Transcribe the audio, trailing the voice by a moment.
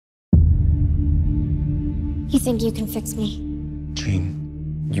You think you can fix me?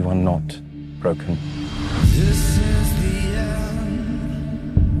 Jean, you are not broken. This is the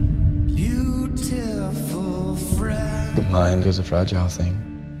end, beautiful friend. The mind is a fragile thing.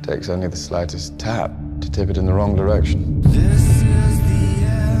 It takes only the slightest tap to tip it in the wrong direction. This is the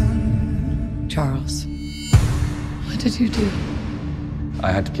end. Charles, what did you do?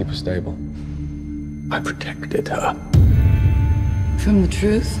 I had to keep her stable. I protected her. From the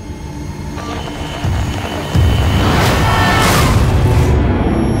truth?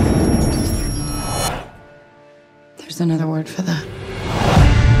 There's another word for that.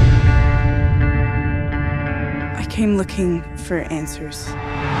 I came looking for answers.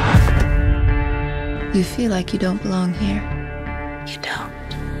 You feel like you don't belong here. You don't.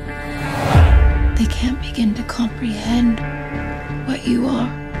 They can't begin to comprehend what you are.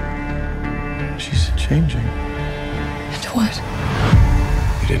 She's changing. And what?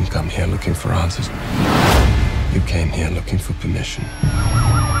 You didn't come here looking for answers. You came here looking for permission.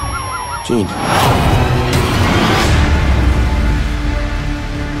 Jean.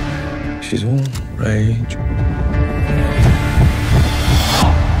 She's all rage,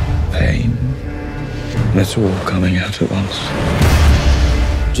 pain, and it's all coming out at once.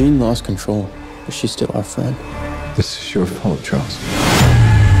 Jean lost control, but she's still our friend. This is your fault, Charles.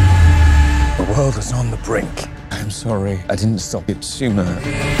 The world is on the brink. I'm sorry I didn't stop it sooner.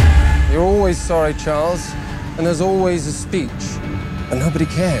 You're always sorry, Charles, and there's always a speech, and nobody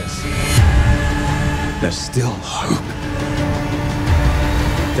cares. There's still hope.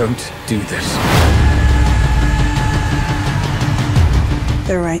 Don't do this.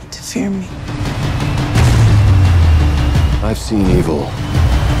 They're right to fear me. I've seen evil.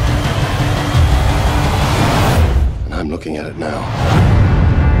 And I'm looking at it now.